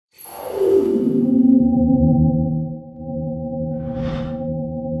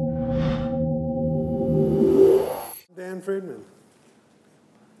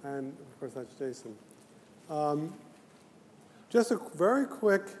course, that's Jason. Just a very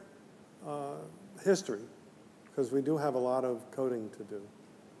quick history, because we do have a lot of coding to do,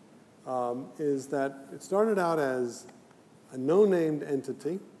 is that it started out as a no-named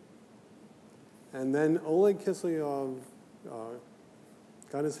entity, and then Oleg Kiselyov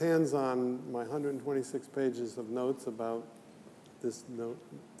got his hands on my 126 pages of notes about this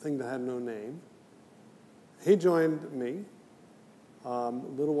thing that had no name. He joined me. A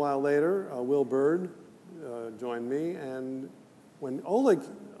little while later, Will Bird joined me, and when Oleg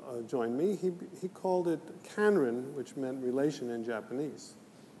joined me, he called it Kanren, which meant relation in Japanese.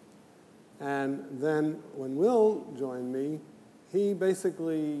 And then when Will joined me, he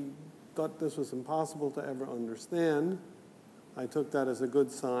basically thought this was impossible to ever understand. I took that as a good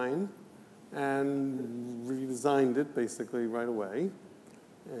sign and redesigned it basically right away.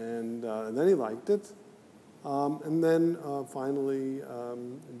 And then he liked it. And then finally,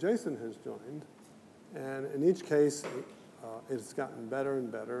 Jason has joined. And in each case, it's gotten better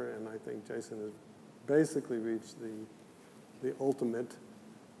and better. And I think Jason has basically reached the ultimate.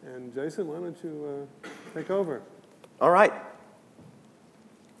 And Jason, why don't you take over? All right.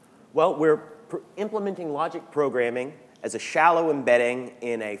 Well, we're implementing logic programming as a shallow embedding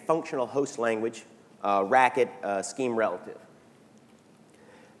in a functional host language, racket scheme relative.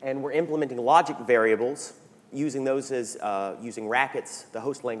 And we're implementing logic variables using those as, using rackets, the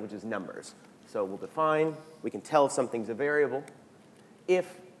host language, as numbers. So we'll define, we can tell if something's a variable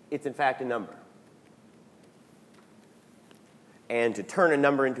if it's in fact a number. And to turn a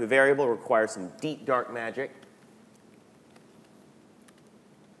number into a variable requires some deep, dark magic.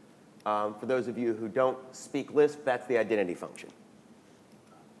 For those of you who don't speak Lisp, that's the identity function.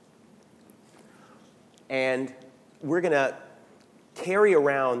 And we're going to carry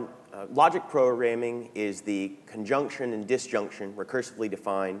around, logic programming is the conjunction and disjunction, recursively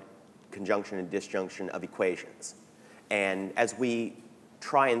defined conjunction and disjunction of equations. And as we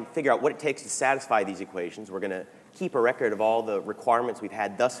try and figure out what it takes to satisfy these equations, we're going to keep a record of all the requirements we've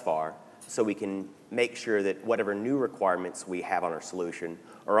had thus far so we can make sure that whatever new requirements we have on our solution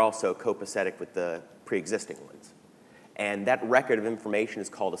are also copacetic with the pre-existing ones. And that record of information is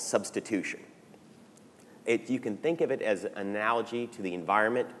called a substitution. You can think of it as an analogy to the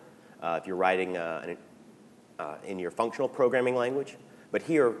environment if you're writing in your functional programming language. But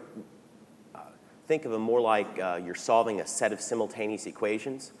here, think of it more like you're solving a set of simultaneous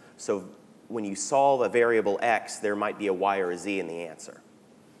equations. So when you solve a variable x, there might be a y or a z in the answer.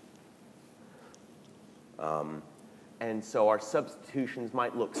 And so our substitutions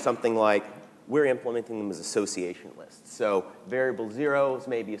might look something like we're implementing them as association lists. So variable 0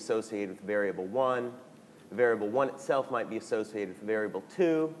 may be associated with variable 1. Variable 1 itself might be associated with variable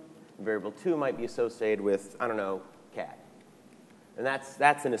 2. Variable 2 might be associated with, I don't know, cat. And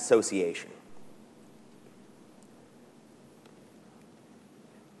that's an association.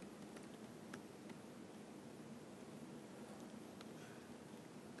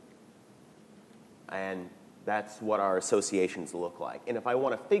 And that's what our associations look like. And if I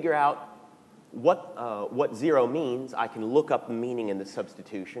want to figure out what 0 means, I can look up the meaning in the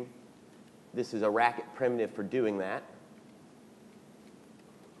substitution. This is a racket primitive for doing that.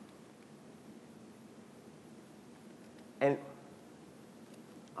 And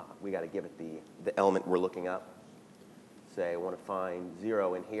we got to give it the element we're looking up. Say I want to find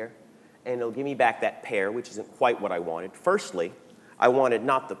 0 in here. And it'll give me back that pair, which isn't quite what I wanted. Firstly, I wanted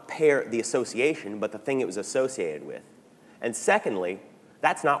not the pair, the association, but the thing it was associated with. And secondly,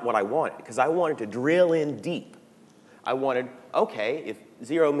 that's not what I wanted, because I wanted to drill in deep. I wanted, OK, if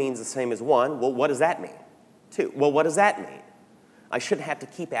 0 means the same as 1, well, what does that mean? 2, well, what does that mean? I shouldn't have to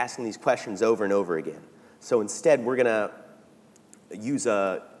keep asking these questions over and over again. So instead, we're going to use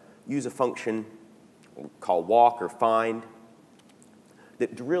a function called walk or find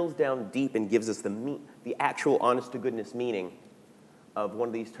that drills down deep and gives us the actual honest-to-goodness meaning of one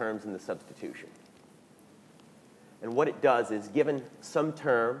of these terms in the substitution. And what it does is, given some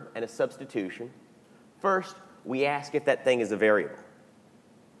term and a substitution, first, we ask if that thing is a variable.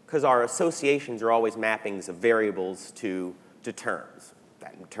 Because our associations are always mappings of variables to terms.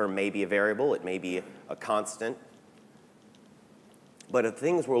 That term may be a variable. It may be a constant. But if the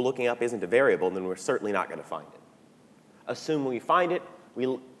things we're looking up isn't a variable, then we're certainly not going to find it. Assuming we find it,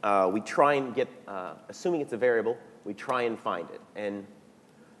 we try and get, assuming it's a variable, we try and find it. And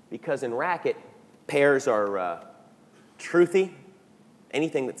because in racket, pairs are truthy,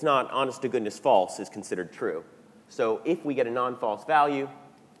 anything that's not honest-to-goodness false is considered true. So if we get a non-false value,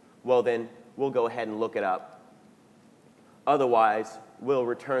 well, then we'll go ahead and look it up. Otherwise, we'll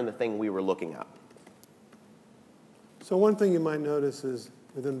return the thing we were looking up. So one thing you might notice is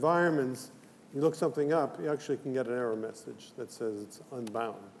With environments, you look something up, you actually can get an error message that says it's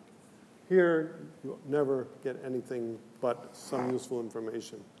unbound. Here, you never get anything but some useful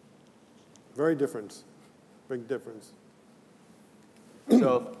information. Very different, big difference.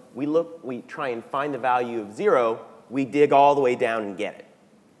 So if we try and find the value of 0, we dig all the way down and get it.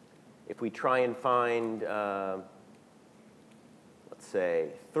 If we try and find, let's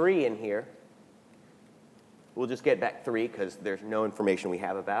say, 3 in here, we'll just get back 3 because there's no information we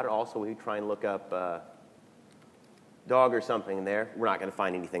have about it. Also, we try and look up dog or something in there. We're not going to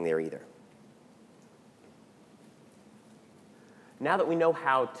find anything there either. Now that we know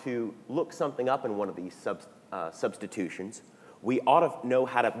how to look something up in one of these substitutions, we ought to know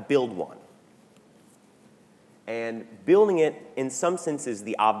how to build one. And building it, in some sense, is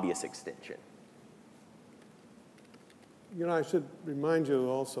the obvious extension. You know, I should remind you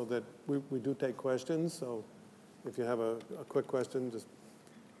also that we do take questions, so if you have a quick question, just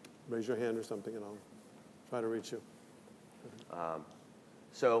raise your hand or something, and I'll try to reach you.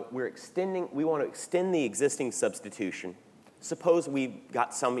 So we want to extend the existing substitution. Suppose we've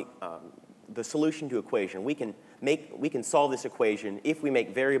got the solution to equation. We can solve this equation if we make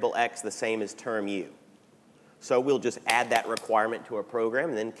variable x the same as term u. So we'll just add that requirement to our program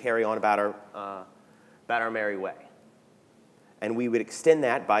and then carry on about our merry way. And we would extend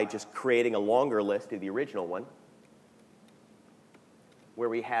that by just creating a longer list of the original one, where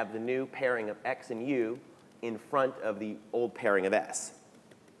we have the new pairing of x and u in front of the old pairing of s.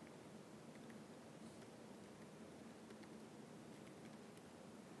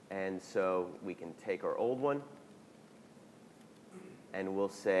 And so we can take our old one, and we'll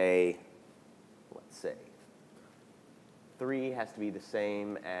say, let's say, 3 has to be the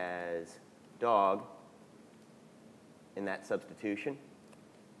same as dog in that substitution.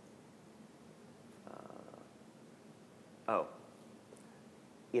 Oh,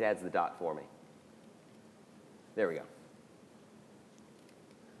 it adds the dot for me. There we go.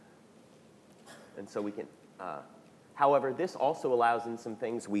 And so we can, however, this also allows in some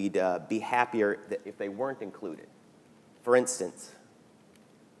things we'd be happier that if they weren't included. For instance,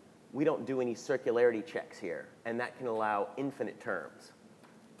 we don't do any circularity checks here, and that can allow infinite terms.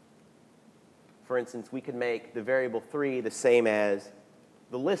 For instance, we could make the variable 3 the same as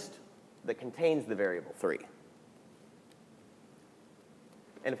the list that contains the variable 3.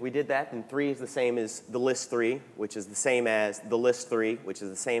 And if we did that, then 3 is the same as the list 3, which is the same as the list 3, which is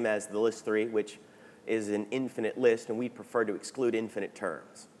the same as the list 3, which is an infinite list, and we prefer to exclude infinite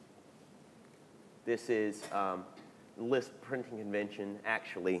terms. This is list printing convention,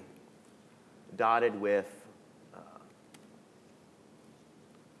 actually, dotted with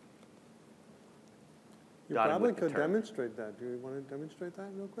you probably could demonstrate that. Do you want to demonstrate that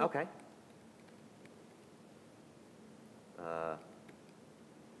real quick? Okay.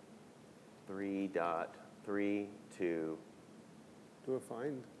 3.32. Do a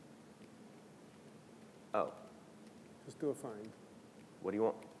find. Oh. Just do a find. What do you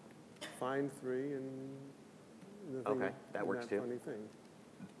want? Find 3 and the thing. Okay, that works too. Funny thing.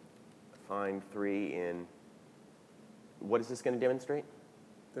 Find 3 in. What is this going to demonstrate?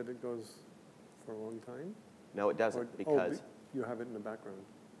 That it goes for a long time? No, it doesn't, because you have it in the background.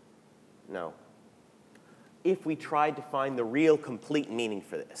 No. If we tried to find the real complete meaning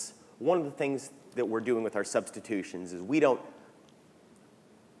for this, one of the things that we're doing with our substitutions is we don't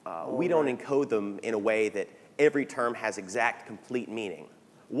encode them in a way that every term has exact complete meaning.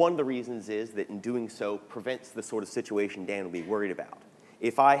 One of the reasons is that in doing so prevents the sort of situation Dan will be worried about.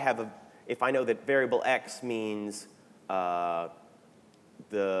 If I know that variable x means a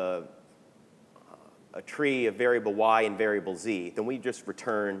tree of variable y and variable z, then we just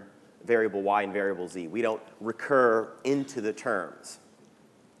return variable y and variable z. We don't recur into the terms.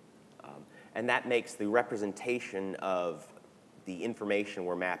 And that makes the representation of the information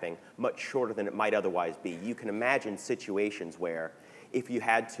we're mapping much shorter than it might otherwise be. You can imagine situations where if you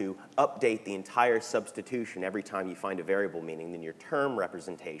had to update the entire substitution every time you find a variable meaning, then your term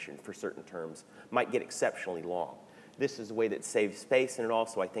representation for certain terms might get exceptionally long. This is a way that saves space, and it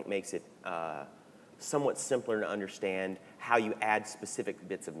also, I think, makes it somewhat simpler to understand how you add specific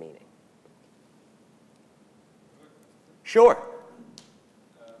bits of meaning. Sure.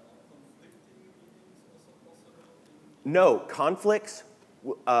 No, conflicts,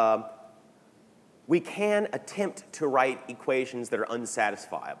 we can attempt to write equations that are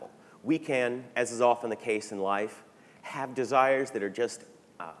unsatisfiable. We can, as is often the case in life, have desires that are just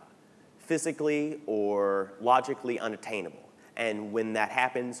physically or logically unattainable. And when that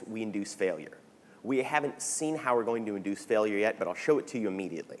happens, we induce failure. We haven't seen how we're going to induce failure yet, but I'll show it to you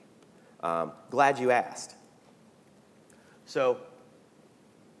immediately. Glad you asked. So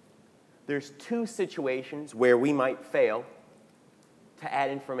there's two situations where we might fail to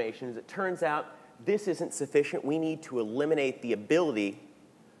add information. As it turns out, this isn't sufficient. We need to eliminate the ability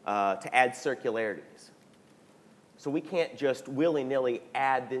to add circularities. So we can't just willy-nilly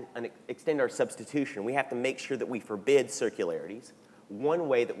extend our substitution. We have to make sure that we forbid circularities. One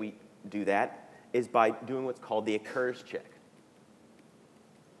way that we do that is by doing what's called the occurs check.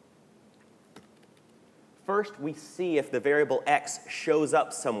 First, we see if the variable x shows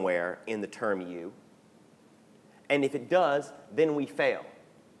up somewhere in the term u. And if it does, then we fail.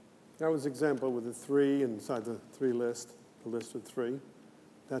 That was example with the 3 inside the 3 list, the list of 3.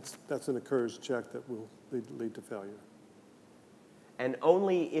 That's an occurs check that will lead to failure. And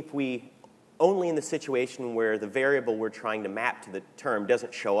only in the situation where the variable we're trying to map to the term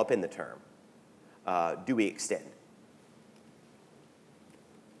doesn't show up in the term, do we extend.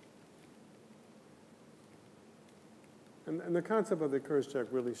 And the concept of the occurs check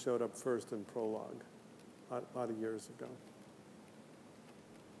really showed up first in Prolog a lot of years ago.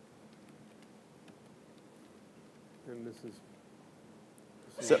 And this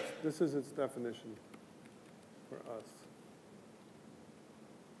is its definition for us.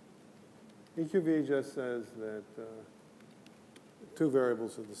 EQV just says that two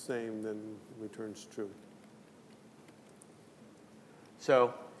variables are the same, then returns true.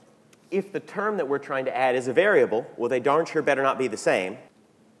 So if the term that we're trying to add is a variable, well, they darn sure better not be the same.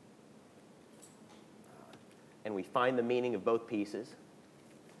 And we find the meaning of both pieces.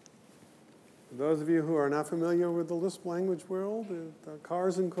 For those of you who are not familiar with the Lisp language world, the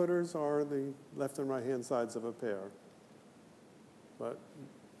cars and cooters are the left and right-hand sides of a pair. But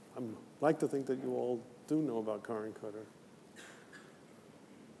I'd like to think that you all do know about car and cooter.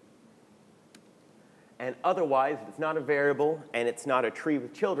 And otherwise, if it's not a variable and it's not a tree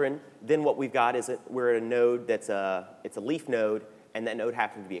with children, then what we've got is we're at a node it's a leaf node, and that node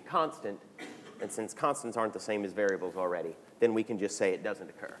happens to be a constant. And since constants aren't the same as variables already, then we can just say it doesn't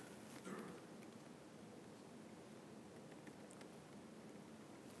occur.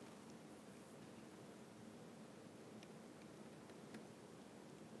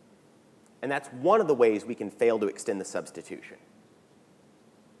 And that's one of the ways we can fail to extend the substitution.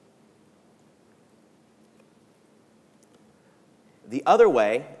 The other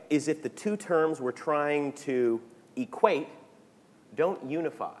way is if the two terms we're trying to equate don't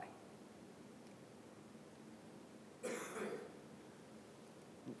unify.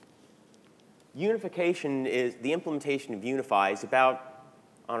 Unification is, the implementation of unify is about,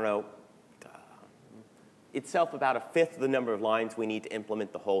 I don't know, itself about 1/5 of the number of lines we need to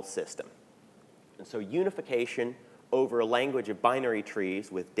implement the whole system. And so unification over a language of binary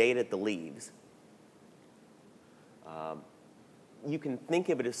trees with data at the leaves, you can think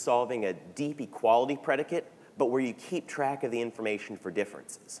of it as solving a deep equality predicate, but where you keep track of the information for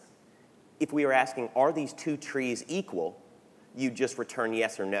differences. If we were asking, are these two trees equal, you just return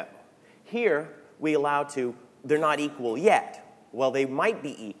yes or no. Here, we allow they're not equal yet. Well, they might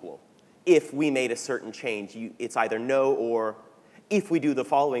be equal if we made a certain change. It's either no or if we do the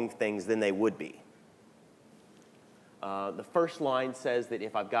following things, then they would be. The first line says that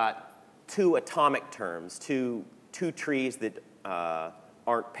if I've got two atomic terms, two trees that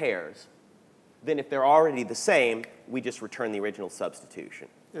aren't pairs, then if they're already the same, we just return the original substitution.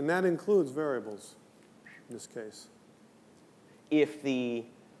 And that includes variables in this case. If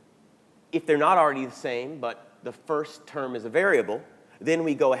they're not already the same, but the first term is a variable, then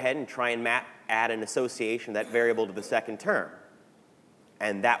we go ahead and try and add an association of that variable to the second term.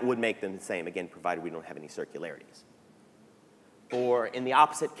 And that would make them the same, again, provided we don't have any circularities. Or in the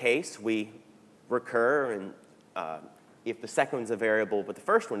opposite case, we recur, and if the second one's a variable but the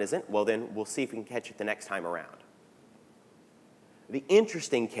first one isn't, well, then we'll see if we can catch it the next time around. The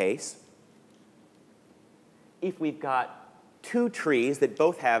interesting case, if we've got two trees that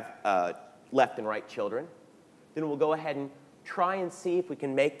both have left and right children, then we'll go ahead and try and see if we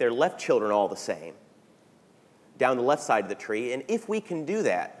can make their left children all the same down the left side of the tree. And if we can do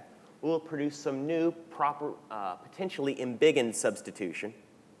that, we'll produce some new, proper, potentially embiggened substitution.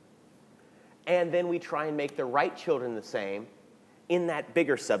 And then we try and make the right children the same in that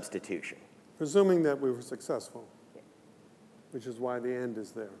bigger substitution. Presuming that we were successful, which is why the end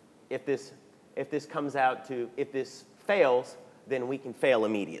is there. If this comes out to, if this fails, then we can fail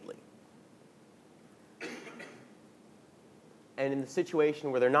immediately. And in the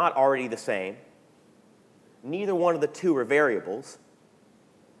situation where they're not already the same, neither one of the two are variables,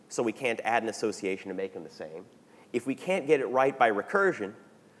 so we can't add an association to make them the same. If we can't get it right by recursion,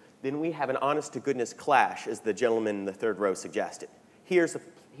 then we have an honest-to-goodness clash, as the gentleman in the third row suggested. Here's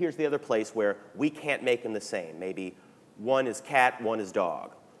the other place where we can't make them the same. Maybe one is cat, one is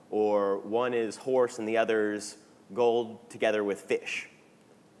dog. or one is horse and the other's gold together with fish.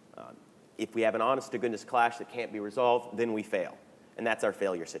 If we have an honest-to-goodness clash that can't be resolved, then we fail. And that's our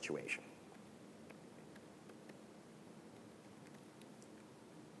failure situation.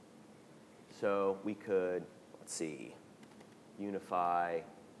 So we could, let's see, unify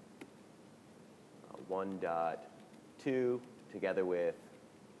 1.2 together with,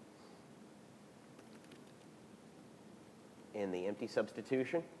 in the empty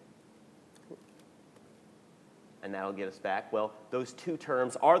substitution. And that'll get us back. Well, those two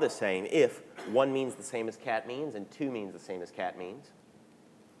terms are the same if 1 means the same as cat means and 2 means the same as cat means.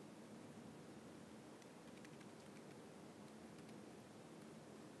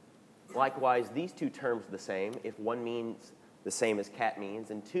 Likewise, these two terms are the same if 1 means the same as cat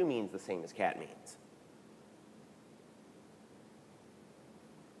means and 2 means the same as cat means.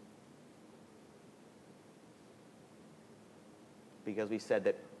 Because we said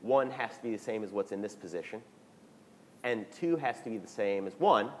that 1 has to be the same as what's in this position, and 2 has to be the same as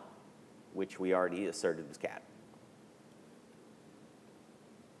 1, which we already asserted was cat.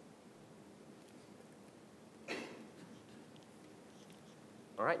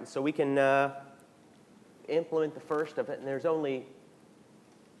 All right, and so we can implement the first of it, and there's only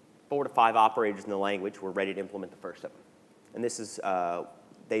 4 to 5 operators in the language. We're ready to implement the first of them. And this is,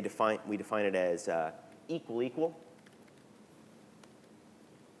 we define it as equal equal.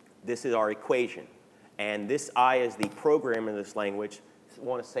 This is our equation. And this I, as the programmer in this language,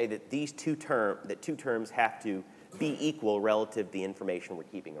 want to say that these two terms have to be equal relative to the information we're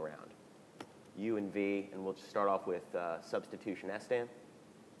keeping around. U and V, and we'll just start off with substitution S, Dan.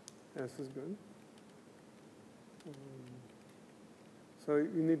 S is good. So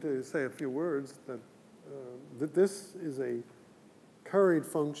you need to say a few words that this is a curried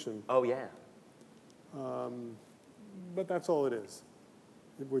function. Oh, yeah. But that's all it is.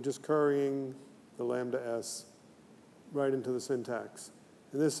 We're just currying the lambda S right into the syntax.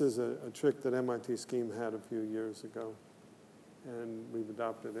 And this is a trick that MIT Scheme had a few years ago. And we've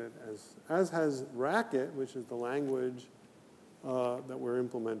adopted it, as has Racket, which is the language that we're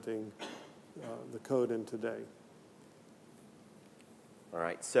implementing the code in today. All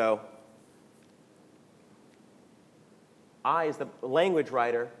right, so I, as the language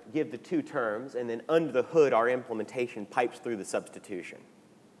writer, give the two terms, and then under the hood, our implementation pipes through the substitution.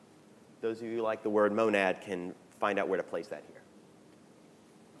 Those of you who like the word monad can find out where to place that here.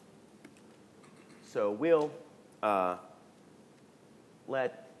 So we'll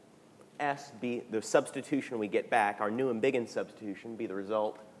let S be the substitution we get back, our new embiggen substitution, be the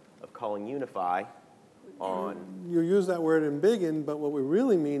result of calling unify on. You use that word embiggen, but what we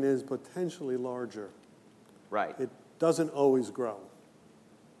really mean is potentially larger. Right. It doesn't always grow,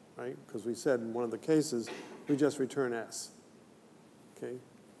 right? Because we said in one of the cases, we just return S, okay?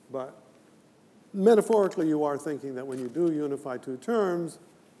 But metaphorically, you are thinking that when you do unify two terms,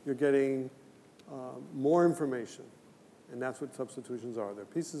 you're getting more information. And that's what substitutions are. They're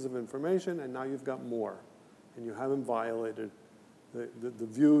pieces of information, and now you've got more. And you haven't violated the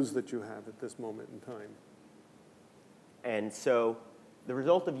views that you have at this moment in time. And so the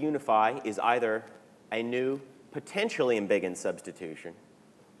result of unify is either a new potentially embiggen substitution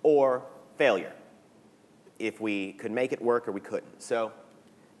or failure, if we could make it work or we couldn't. So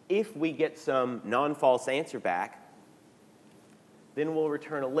if we get some non-false answer back, then we'll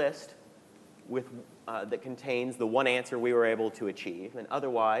return a list with, that contains the one answer we were able to achieve, and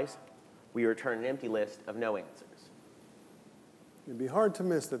otherwise we return an empty list of no answers. It'd be hard to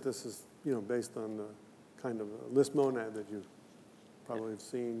miss that this is, based on the kind of list monad that you probably have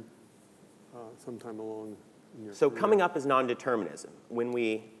seen sometime along in your career. Coming up is non-determinism. When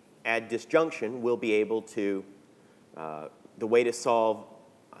we add disjunction, we'll be able to, the way to solve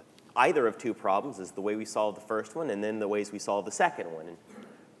either of two problems is the way we solve the first one, and then the ways we solve the second one, and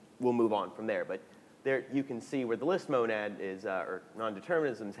we'll move on from there. But there you can see where the list monad is, or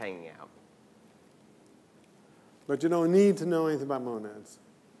non-determinism is hanging out. But you don't need to know anything about monads.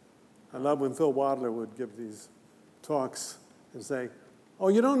 I love when Phil Wadler would give these talks and say, oh,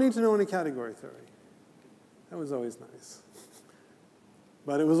 you don't need to know any category theory. That was always nice.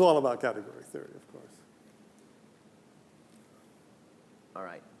 But it was all about category theory, of course. All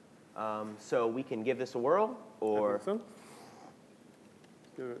right. So we can give this a whirl, or? I think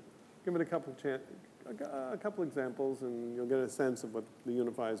so. Give it a couple examples, and you'll get a sense of what the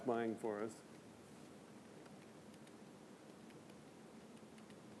Unify is buying for us.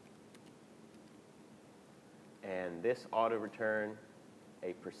 And this ought to return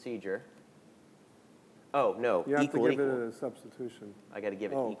a procedure. Oh, no, You have equal, to give equal. it a substitution. I got to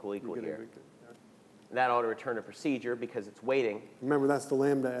give it equal, equal here. That ought to return a procedure because it's waiting. Remember, that's the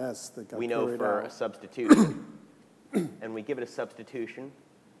lambda s that got We know carried for out. a substitution. And we give it a substitution.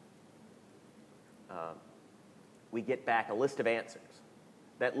 We get back a list of answers.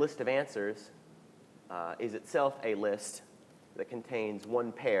 That list of answers is itself a list that contains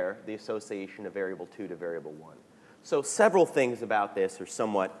one pair, the association of variable 2 to variable 1. So several things about this are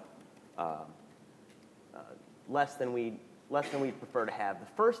somewhat less than we'd prefer to have. The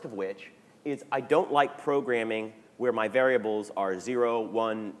first of which is I don't like programming where my variables are 0,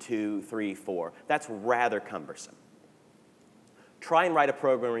 1, 2, 3, 4. That's rather cumbersome. Try and write a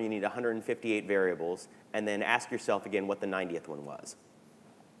program where you need 158 variables and then ask yourself again what the 90th one was.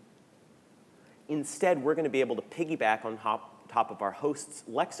 Instead, we're going to be able to piggyback on top of our host's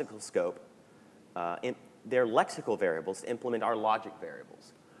lexical scope, their lexical variables, to implement our logic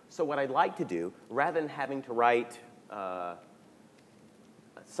variables. So what I'd like to do, rather than having to write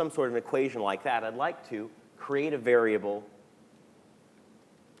some sort of an equation like that, I'd like to create a variable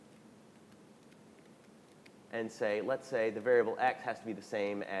and say, let's say the variable x has to be the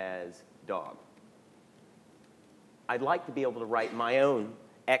same as dog. I'd like to be able to write my own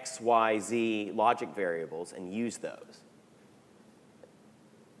x, y, z logic variables and use those.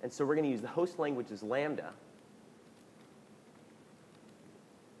 And so we're going to use the host language as lambda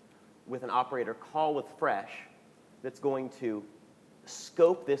with an operator call with fresh that's going to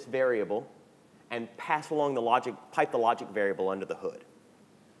scope this variable and pass along the logic, pipe the logic variable under the hood.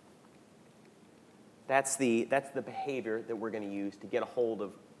 That's the behavior that we're going to use to get a hold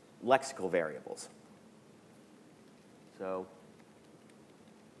of lexical variables. So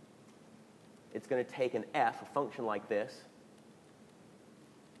it's going to take an f, a function like this,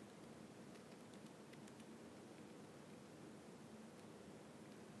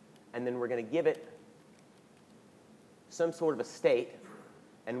 and then we're going to give it some sort of a state,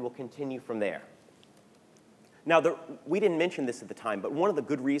 and we'll continue from there. Now, we didn't mention this at the time, but one of the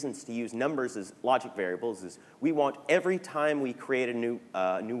good reasons to use numbers as logic variables is we want every time we create a new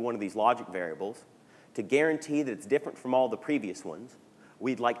one of these logic variables to guarantee that it's different from all the previous ones.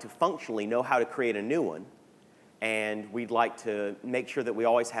 We'd like to functionally know how to create a new one, and we'd like to make sure that we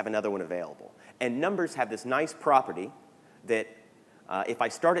always have another one available. And numbers have this nice property that if I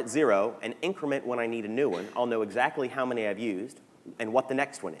start at 0 and increment when I need a new one, I'll know exactly how many I've used and what the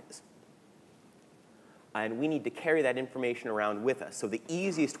next one is. And we need to carry that information around with us. So the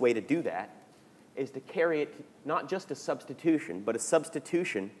easiest way to do that is to carry it not just a substitution, but a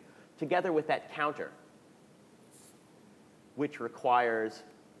substitution together with that counter, which requires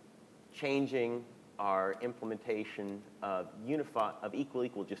changing our implementation of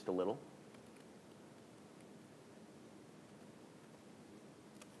equal just a little.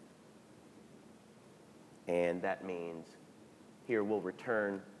 And that means here we'll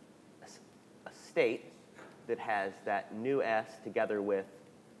return a state that has that new s together with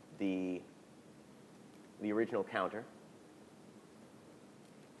the original counter.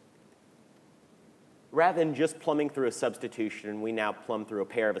 Rather than just plumbing through a substitution, we now plumb through a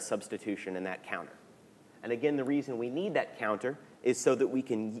pair of a substitution and that counter. And again, the reason we need that counter is so that we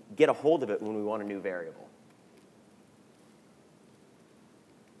can get a hold of it when we want a new variable.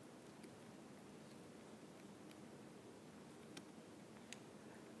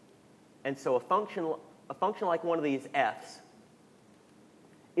 And so a function like one of these f's,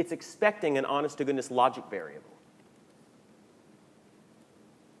 it's expecting an honest-to-goodness logic variable.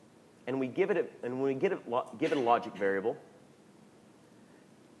 And when we give it a logic variable,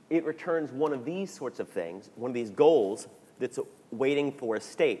 it returns one of these sorts of things, one of these goals that's waiting for a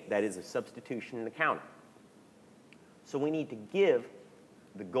state, that is a substitution and a counter. So we need to give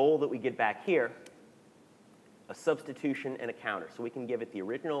the goal that we get back here a substitution and a counter. So we can give it the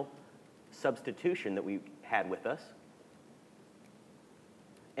original substitution that we had with us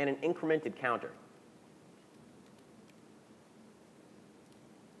and an incremented counter.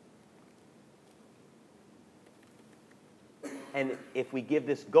 And if we give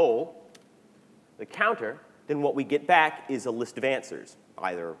this goal the counter, then what we get back is a list of answers,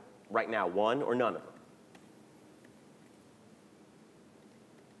 either right now 1 or none of them.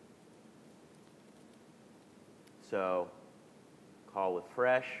 So call with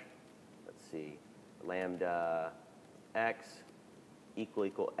fresh. Let's see, lambda x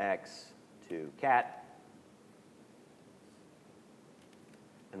equal x to cat.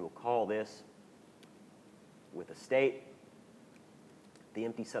 And we'll call this with a state, the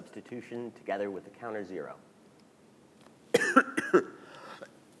empty substitution together with the counter 0.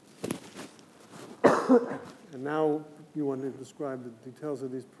 And now you want to describe the details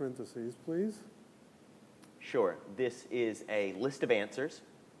of these parentheses, please? Sure. This is a list of answers.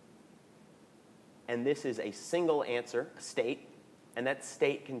 And this is a single answer, a state, and that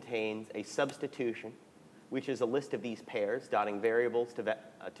state contains a substitution, which is a list of these pairs, dotting variables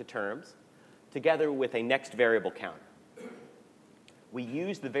to terms, together with a next variable counter. We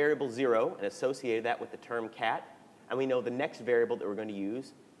use the variable 0 and associated that with the term cat, and we know the next variable that we're going to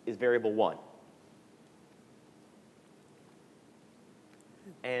use is variable 1.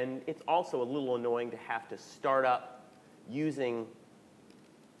 And it's also a little annoying to have to start up using,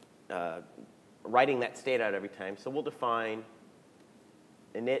 writing that state out every time. So we'll define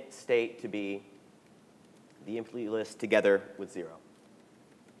init state to be the empty list together with 0.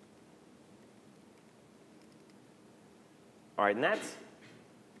 All right, and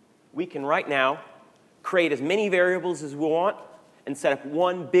we can right now create as many variables as we want and set up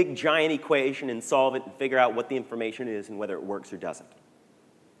one big giant equation and solve it and figure out what the information is and whether it works or doesn't.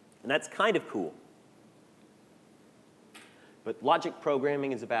 And that's kind of cool. But logic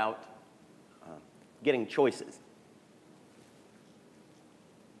programming is about getting choices.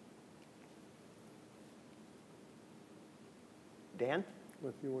 Dan?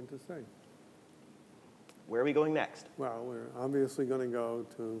 What do you want to say? Where are we going next? Well, we're obviously going to go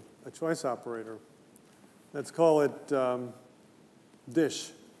to a choice operator. Let's call it dish.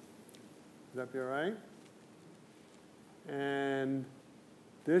 Would that be all right? And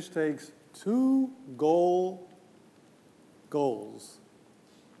dish takes two goals.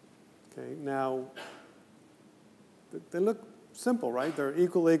 Okay, now, they look simple, right? They're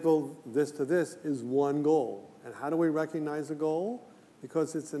equal, this to this is one goal. And how do we recognize a goal?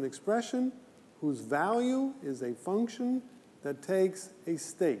 Because it's an expression whose value is a function that takes a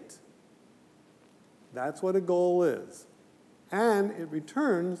state. That's what a goal is. And it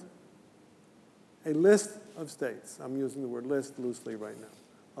returns a list of states. I'm using the word list loosely right now.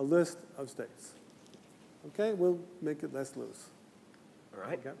 A list of states. Okay, we'll make it less loose. All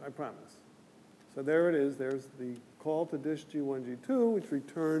right. Okay, I promise. So there it is. There's the call to dish G1, G2, which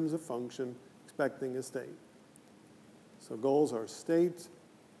returns a function expecting a state. So goals are state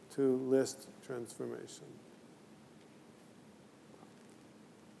to list transformation.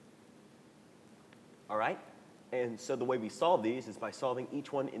 All right. And so the way we solve these is by solving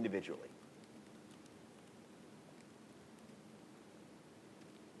each one individually.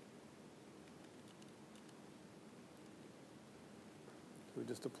 We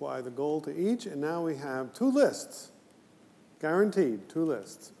just apply the goal to each, and now we have two lists. Guaranteed, two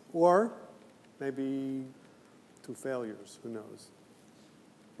lists. Or maybe two failures, who knows.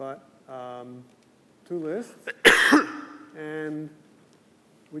 But two lists, and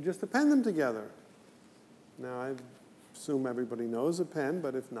we just append them together. Now, I assume everybody knows append,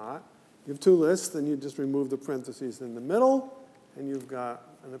 but if not, you have two lists, then you just remove the parentheses in the middle, and you've got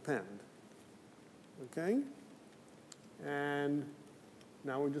an append. Okay? And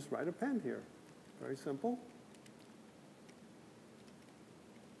now we just write append here. Very simple.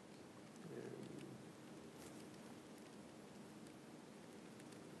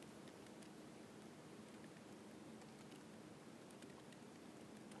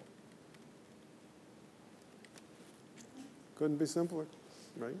 Couldn't be simpler,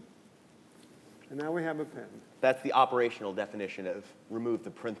 right? And now we have append. That's the operational definition of remove the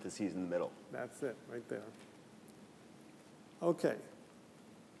parentheses in the middle. That's it, right there. Okay.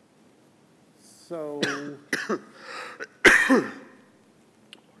 So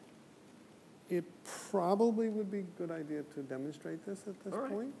it probably would be a good idea to demonstrate this at this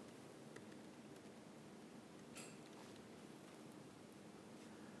point.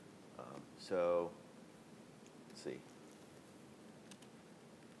 So let's see.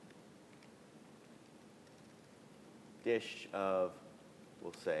 Dish of,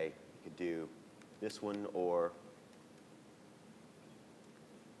 we'll say, you could do this one or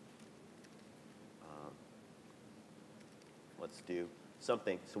let's do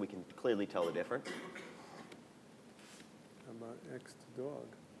something so we can clearly tell the difference. How about X to dog?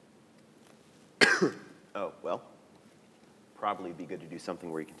 Oh, well, probably be good to do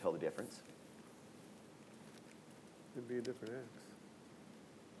something where you can tell the difference. It'd be a different X.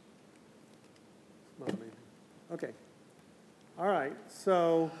 It's not amazing. Okay. All right,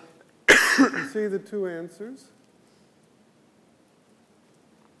 so you see the two answers.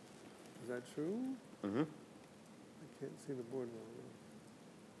 Is that true? Mm-hmm. I can't see the board well.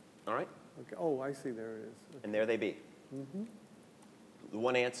 All right. Okay. Oh, I see. There it is. Okay. And there they be. Mm-hmm. The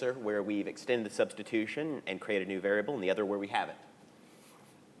one answer where we've extended the substitution and created a new variable, and the other where we haven't.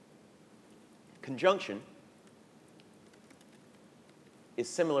 Conjunction is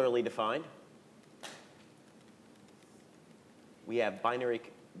similarly defined. We have binary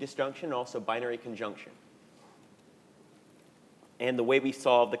disjunction and also binary conjunction. And the way we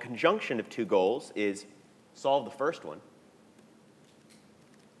solve the conjunction of two goals is solve the first one.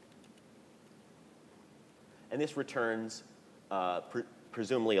 And this returns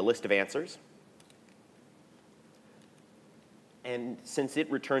presumably a list of answers. And since it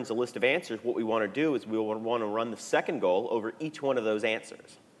returns a list of answers, what we want to do is we want to run the second goal over each one of those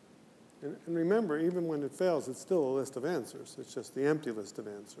answers. And remember, even when it fails, it's still a list of answers. It's just the empty list of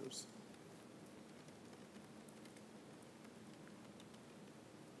answers.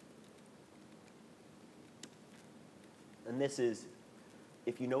 And this is,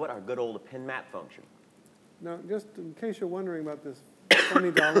 if you know what, our good old append map function. Now, just in case you're wondering about this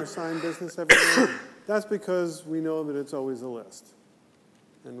funny dollar sign business everywhere, that's because we know that it's always a list.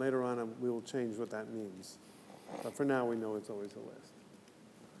 And later on, we will change what that means. But for now, we know it's always a list.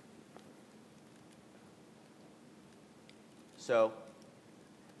 So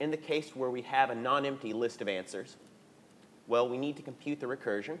in the case where we have a non-empty list of answers, well, we need to compute the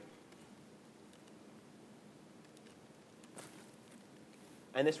recursion.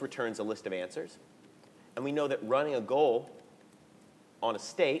 And this returns a list of answers. And we know that running a goal on a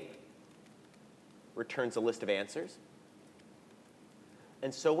state returns a list of answers.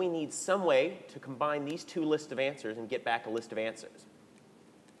 And so we need some way to combine these two lists of answers and get back a list of answers.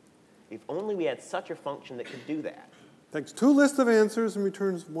 If only we had such a function that could do that. Takes two lists of answers and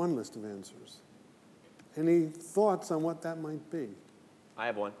returns one list of answers. Any thoughts on what that might be? I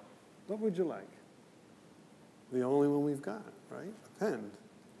have one. What would you like? The only one we've got, right? Append.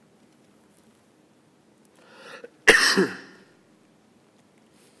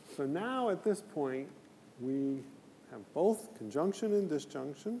 So now at this point, we have both conjunction and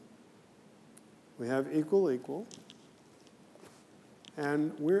disjunction. We have equal, equal.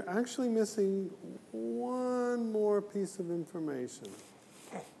 And we're actually missing one more piece of information.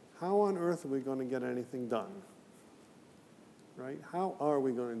 How on earth are we going to get anything done? Right? How are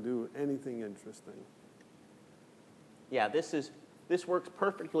we going to do anything interesting? Yeah, this works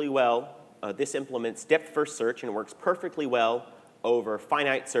perfectly well. This implements depth-first search and works perfectly well over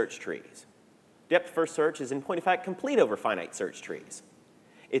finite search trees. Depth-first search is, in point of fact, complete over finite search trees.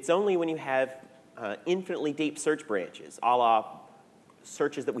 It's only when you have infinitely deep search branches, a la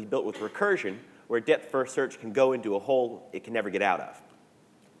searches that we built with recursion, where depth-first search can go into a hole it can never get out of.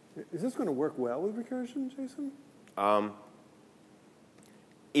 Is this going to work well with recursion, Jason?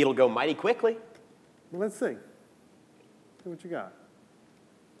 It'll go mighty quickly. Well, let's see. See what you got.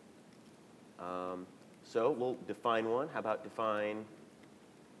 So we'll define one. How about define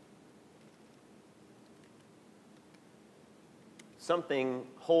something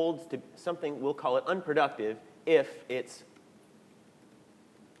holds to something, we'll call it unproductive if the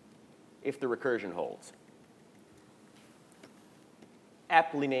recursion holds.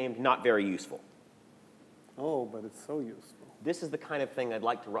 Aptly named not very useful. Oh, but it's so useful. This is the kind of thing I'd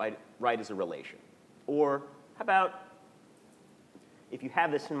like to write as a relation. Or how about, if you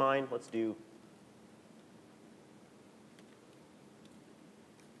have this in mind, let's do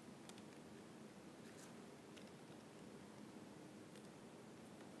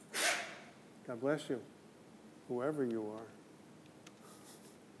God bless you, whoever you are.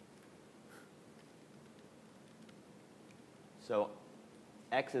 So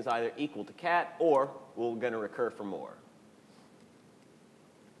x is either equal to cat or we're going to recur for more.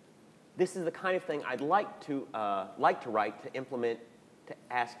 This is the kind of thing I'd like to write to implement to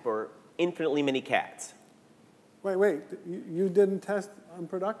ask for infinitely many cats. Wait. You didn't test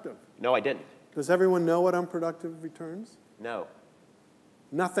unproductive. No, I didn't. Does everyone know what unproductive returns? No.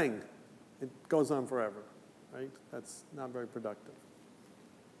 Nothing. It goes on forever, right? That's not very productive.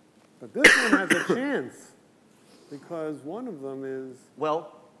 But this one has a chance because one of them is...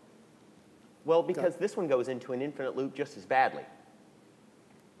 Well, because this one goes into an infinite loop just as badly.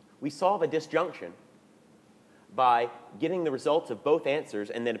 We solve a disjunction by getting the results of both answers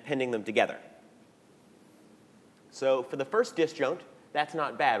and then appending them together. So for the first disjunct, that's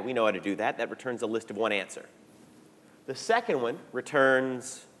not bad. We know how to do that. That returns a list of one answer. The second one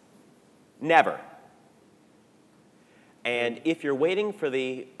returns never. And if you're waiting for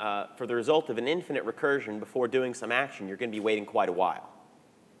the result of an infinite recursion before doing some action, you're going to be waiting quite a while.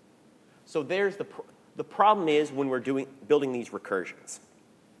 So there's the problem is when we're building these recursions.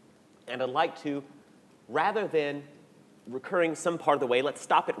 And I'd like to, rather than recurring some part of the way, let's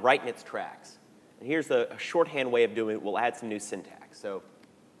stop it right in its tracks. And here's a shorthand way of doing it. We'll add some new syntax. So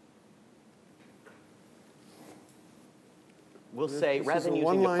we'll say, rather than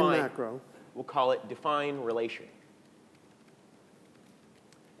using define, macro. We'll call it define relation.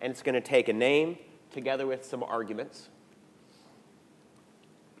 And it's going to take a name together with some arguments,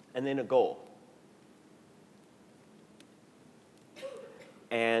 and then a goal.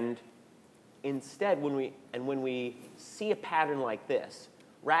 And instead, when we see a pattern like this,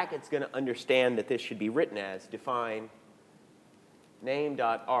 Racket's going to understand that this should be written as define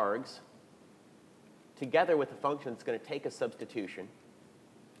name.args together with a function that's going to take a substitution.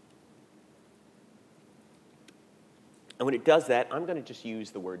 And when it does that, I'm going to just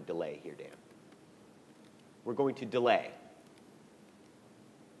use the word delay here, Dan. We're going to delay.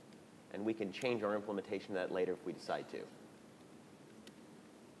 And we can change our implementation of that later if we decide to.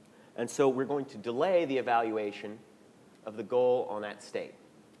 And so we're going to delay the evaluation of the goal on that state.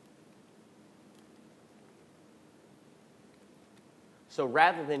 So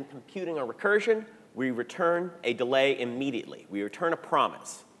rather than computing a recursion, we return a delay immediately. We return a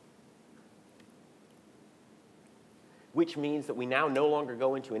promise, which means that we now no longer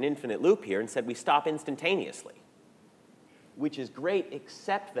go into an infinite loop here. Instead, we stop instantaneously, which is great,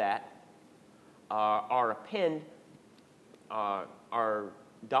 except that our append, our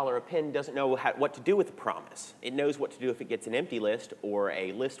 $append doesn't know what to do with the promise. It knows what to do if it gets an empty list or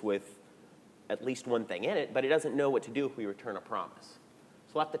a list with at least one thing in it, but it doesn't know what to do if we return a promise.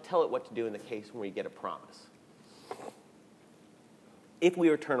 So we'll have to tell it what to do in the case when we get a promise. If we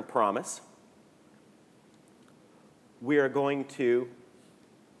return a promise, we are going to,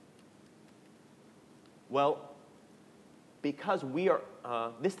 well, because we are,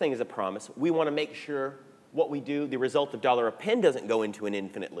 this thing is a promise, we want to make sure what we do, the result of $append doesn't go into an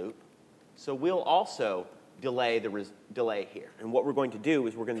infinite loop. So we'll also delay the delay here. And what we're going to do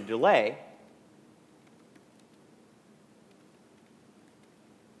is we're going to delay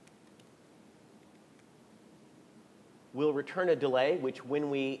we'll return a delay, which when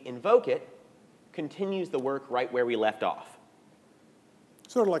we invoke it, continues the work right where we left off.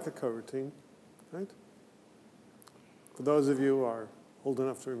 Sort of like a coroutine, right? For those of you who are old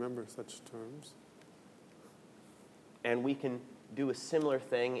enough to remember such terms. And we can do a similar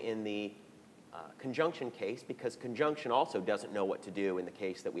thing in the conjunction case, because conjunction also doesn't know what to do in the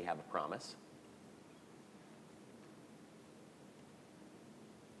case that we have a promise.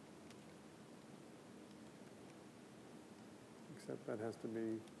 Except that has to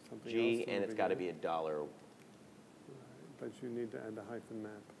be something G, else. and it's got to be a dollar. Right, but you need to add the hyphen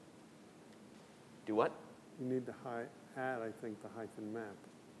map. Do what? You need to add, I think, the hyphen map.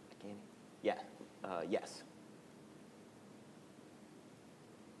 Yeah. Yes.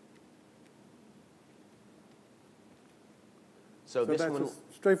 So this that's one,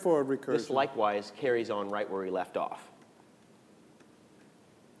 a straightforward recursion. this likewise carries on right where we left off.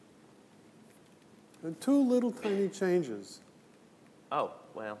 And two little tiny changes. Oh,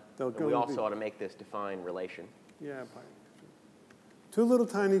 well, we also ought to make this define relation. Yeah, two little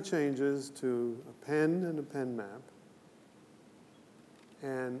tiny changes to append and append map.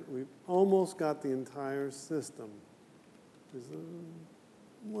 And we've almost got the entire system. There's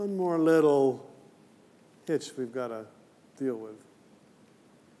one more little hitch we've got to deal with.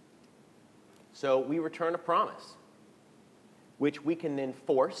 So we return a promise, which we can then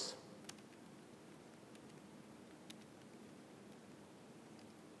force.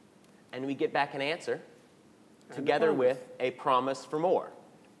 And we get back an answer together with a promise for more.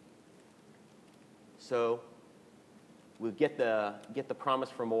 So we'll get the promise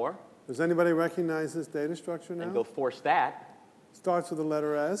for more. Does anybody recognize this data structure now? And go force that. Starts with the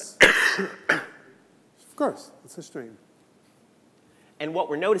letter S. Of course, it's a string. And what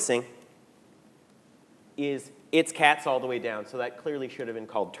we're noticing is it's cats all the way down. So that clearly should have been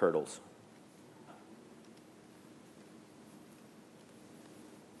called turtles.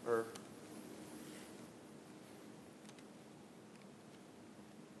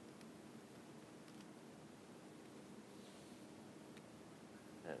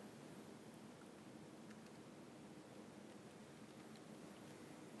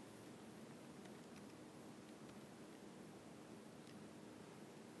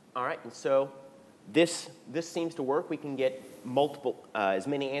 All right, and so this seems to work. We can get multiple, as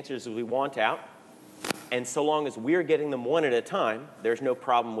many answers as we want out. And so long as we're getting them one at a time, there's no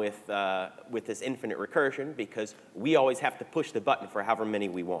problem with this infinite recursion, because we always have to push the button for however many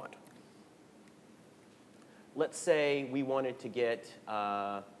we want. Let's say we wanted to get,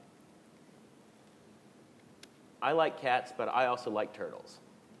 I like cats, but I also like turtles.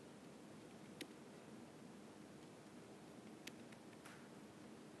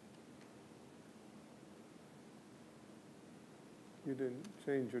 You didn't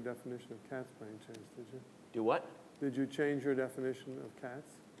change your definition of cats by any chance, did you? Do what? Did you change your definition of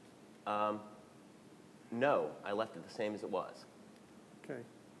cats? No, I left it the same as it was. Okay.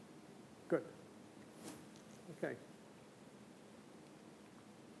 Good. Okay.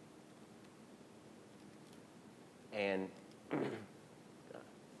 And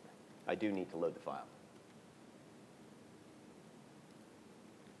I do need to load the file.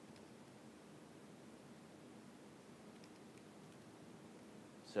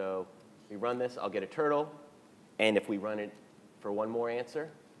 So we run this, I'll get a turtle. And if we run it for one more answer,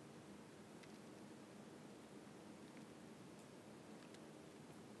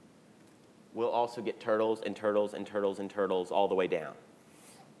 we'll also get turtles and turtles and turtles and turtles all the way down.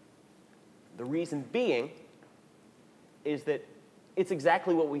 The reason being is that it's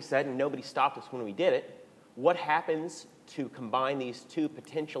exactly what we said, and nobody stopped us when we did it. What happens to combine these two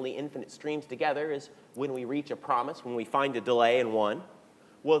potentially infinite streams together is when we reach a promise, when we find a delay in one,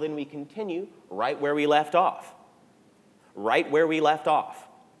 well, then we continue right where we left off. Right where we left off.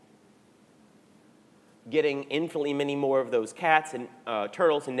 Getting infinitely many more of those cats and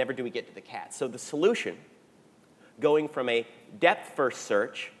turtles, and never do we get to the cats. So the solution, going from a depth-first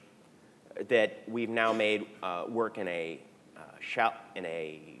search that we've now made work in a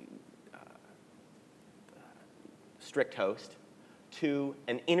strict host, to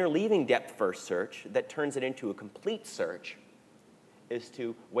an interleaving depth-first search that turns it into a complete search, is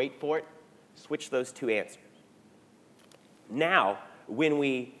to wait for it, switch those two answers. Now, when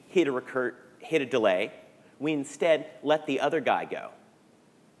we hit a delay, we instead let the other guy go.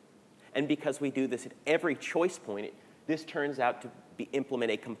 And because we do this at every choice point, this turns out to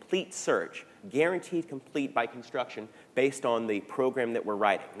implement a complete search, guaranteed complete by construction, based on the program that we're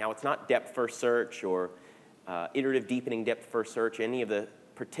writing. Now, it's not depth-first search or iterative deepening depth-first search, any of the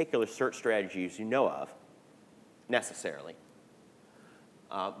particular search strategies you know of, necessarily.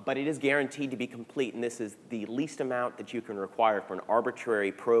 But it is guaranteed to be complete, and this is the least amount that you can require for an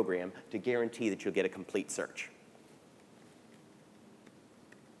arbitrary program to guarantee that you'll get a complete search.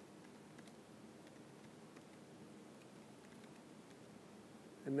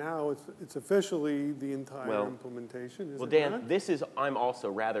 And now it's officially the entire implementation, Well, Dan, this is, I'm also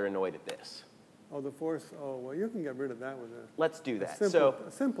rather annoyed at this. Oh, the force, oh, well, you can get rid of that with a... Let's do that. A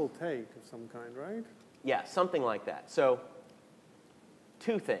simple take of some kind, right? Yeah, something like that. So,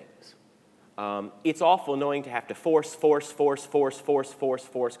 two things. It's awful annoying to have to force,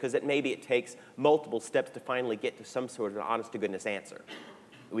 because maybe it takes multiple steps to finally get to some sort of an honest-to-goodness answer.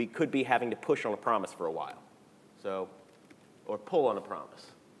 We could be having to push on a promise for a while, so, or pull on a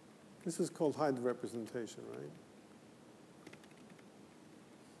promise. This is called hide representation, right?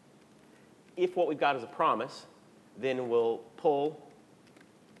 If what we've got is a promise, then we'll pull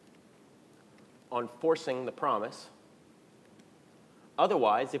on forcing the promise.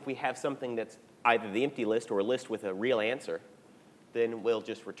 Otherwise, if we have something that's either the empty list or a list with a real answer, then we'll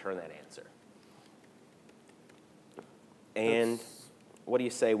just return that answer. And what do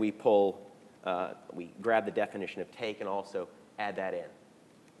you say we pull, we grab the definition of take and also add that in?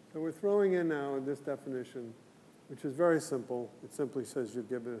 So we're throwing in now this definition, which is very simple. It simply says you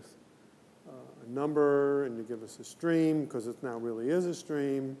give us a number and you give us a stream, because it now really is a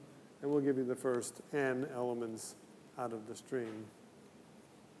stream, and we'll give you the first n elements out of the stream,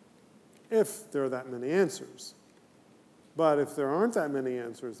 if there are that many answers. But if there aren't that many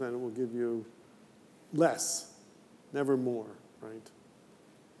answers, then it will give you less, never more, right?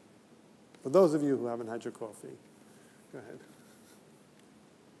 For those of you who haven't had your coffee, go ahead.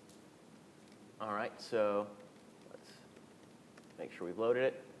 All right, so let's make sure we've loaded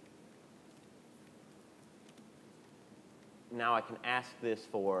it. Now I can ask this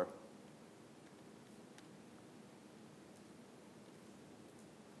for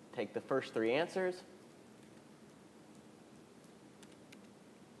take the first three answers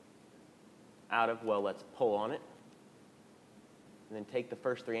out of, well, let's pull on it. And then take the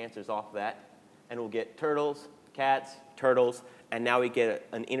first three answers off of that, and we'll get turtles, cats, turtles, and now we get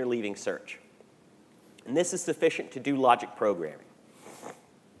an interleaving search. And this is sufficient to do logic programming.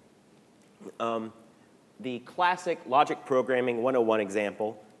 The classic logic programming 101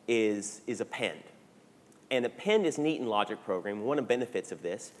 example is append. And append is neat in logic programming. One of the benefits of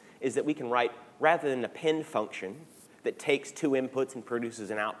this is that we can write, rather than an append function that takes two inputs and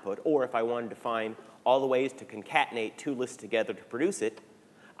produces an output, or if I wanted to find all the ways to concatenate two lists together to produce it,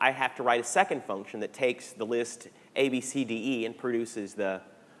 I have to write a second function that takes the list A, B, C, D, E and produces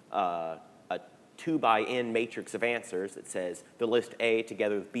a 2 by n matrix of answers that says the list A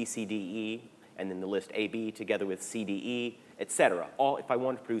together with B, C, D, E, and then the list AB together with C, D, E, etc. If I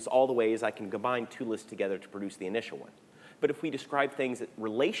want to produce all the ways, I can combine two lists together to produce the initial one. But if we describe things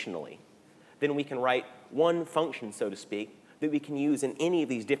relationally, then we can write one function, so to speak, that we can use in any of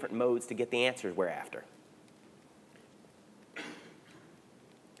these different modes to get the answers we're after.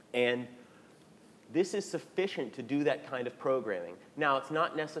 And this is sufficient to do that kind of programming. Now, it's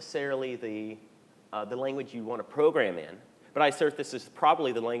not necessarily the language you want to program in, But I assert this is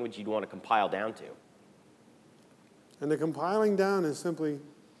probably the language you'd want to compile down to. And the compiling down is simply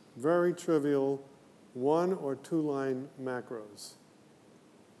very trivial 1 or 2 line macros.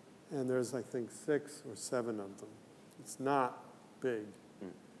 And there's, I think, 6 or 7 of them. It's not big.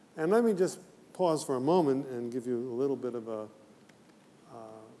 And let me just pause for a moment and give you a little bit of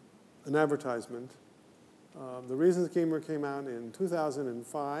an advertisement. The Reason Schemer came out in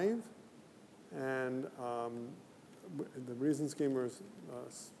 2005, and the Reason Schemer's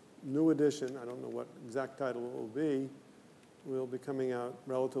new edition, I don't know what exact title it will be coming out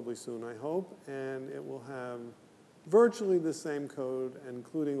relatively soon, I hope, and it will have virtually the same code,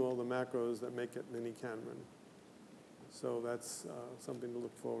 including all the macros that make it microKanren. So that's something to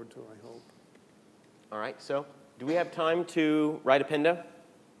look forward to, I hope. All right, so do we have time to write appendo?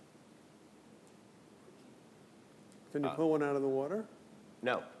 Can you pull one out of the water?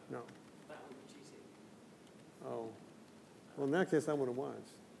 No. No. Oh. Well, in that case, I want to watch.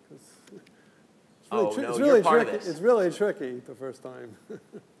 You're part of this. It's really tricky the first time.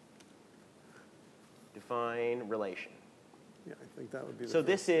 Define relation. Yeah, I think that would be the So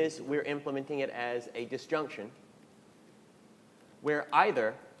this is, we're implementing it as a disjunction where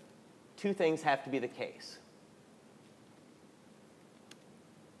either two things have to be the case.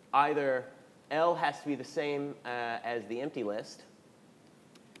 Either L has to be the same as the empty list,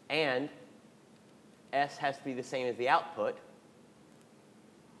 and S has to be the same as the output,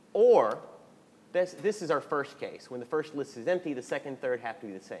 or this is our first case. When the first list is empty, the second and third have to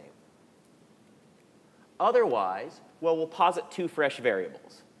be the same. Otherwise, well, we'll posit two fresh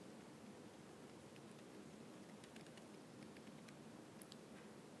variables.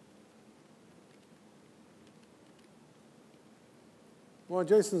 While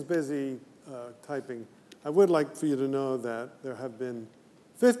Jason's busy typing, I would like for you to know that there have been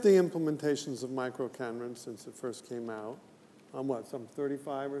 50 implementations of microKanren since it first came out on what, some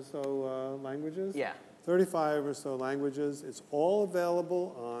 35 or so languages? Yeah. 35 or so languages. It's all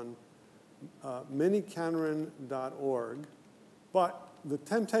available on microKanren.org, but the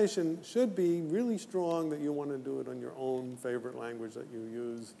temptation should be really strong that you want to do it on your own favorite language that you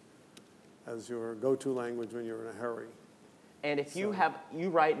use as your go-to language when you're in a hurry. And if you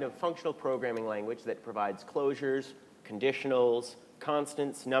write in a functional programming language that provides closures, conditionals,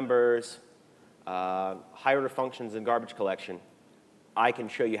 constants, numbers, higher-order functions, and garbage collection, I can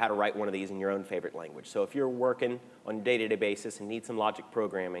show you how to write one of these in your own favorite language. So if you're working on a day-to-day basis and need some logic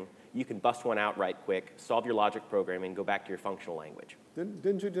programming, you can bust one out right quick, solve your logic programming, go back to your functional language.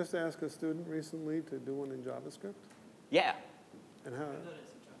 Didn't you just ask a student recently to do one in JavaScript? Yeah. And how?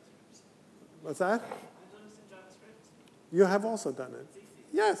 What's that? You have also done it.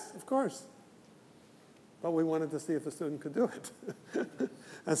 Yes, of course. But we wanted to see if a student could do it.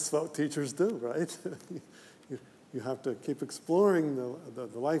 That's what teachers do, right? You have to keep exploring the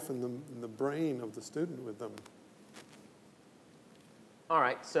life and the brain of the student with them. All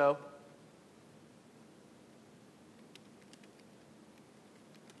right, so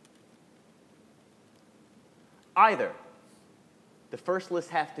either the first list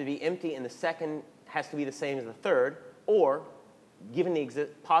has to be empty and the second has to be the same as the third, or given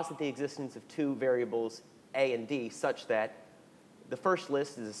posit the existence of two variables A and D such that the first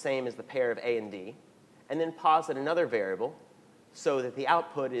list is the same as the pair of A and D, and then posit another variable so that the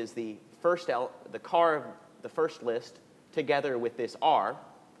output is the car of the first list together with this R,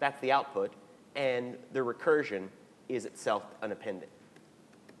 that's the output, and the recursion is itself unappended.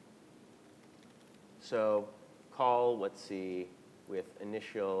 So call, let's see, with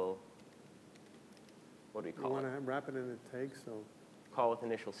initial, what do we call it? You want to wrap it in a take, so. Call with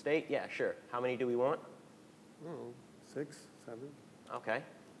initial state? Yeah, sure. How many do we want? Oh, 6, 7. Okay.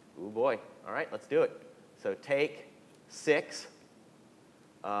 Ooh, boy. All right, let's do it. So take 6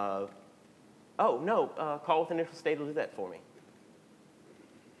 of, call with initial state will do that for me.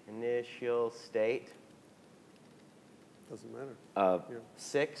 Initial state. Doesn't matter. Of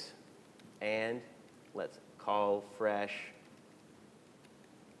 6, and let's call fresh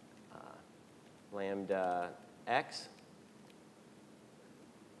lambda x.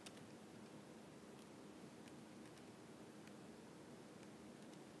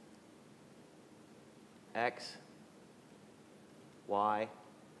 X, Y,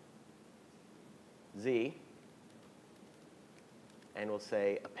 Z, and we'll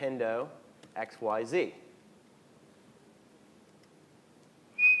say appendo X, Y, Z.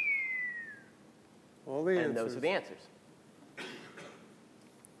 All the answers. And those are the answers.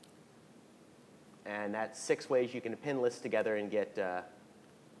 And that's 6 ways you can append lists together and get,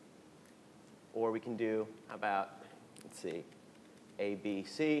 or we can do, how about, let's see, A, B,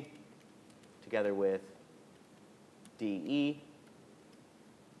 C, together with DE.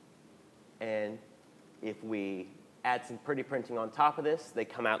 And if we add some pretty printing on top of this, they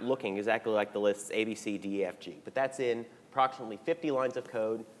come out looking exactly like the lists A, B, C, D, E, F, G. But that's in approximately 50 lines of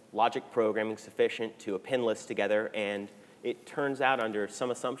code, logic programming sufficient to append lists together, and it turns out under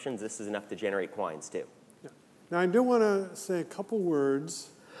some assumptions this is enough to generate quines too. Yeah. Now I do want to say a couple words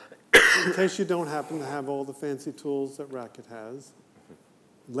in case you don't happen to have all the fancy tools that Racket has.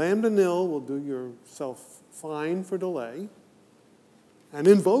 Lambda nil will do yourself fine for delay, and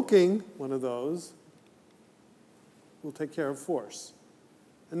invoking one of those will take care of force.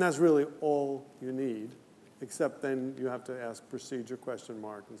 And that's really all you need, except then you have to ask procedure question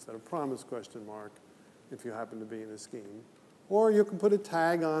mark instead of promise question mark if you happen to be in a scheme. Or you can put a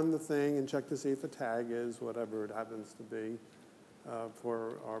tag on the thing and check to see if the tag is whatever it happens to be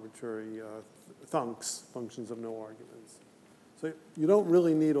for arbitrary thunks, functions of no arguments. So you don't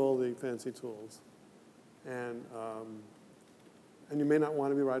really need all the fancy tools. And you may not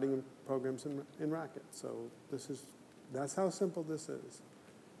want to be writing programs in Racket. So that's how simple this is.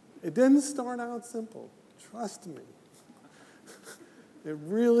 It didn't start out simple. Trust me. It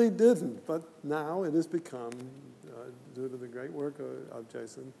really didn't. But now it has become, due to the great work of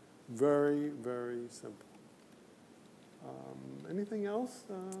Jason, very, very simple. Anything else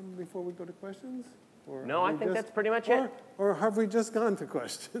before we go to questions? Or no, I think that's pretty much it. Or have we just gone to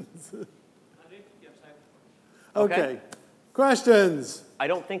questions? Okay. Okay. Questions? I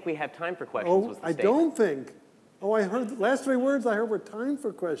don't think we have time for questions. Was the I statement. don't think. Oh, I heard the last three words I heard were time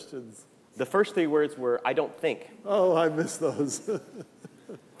for questions. The first three words were, I don't think. Oh, I missed those.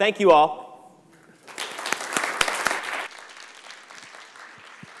 Thank you all.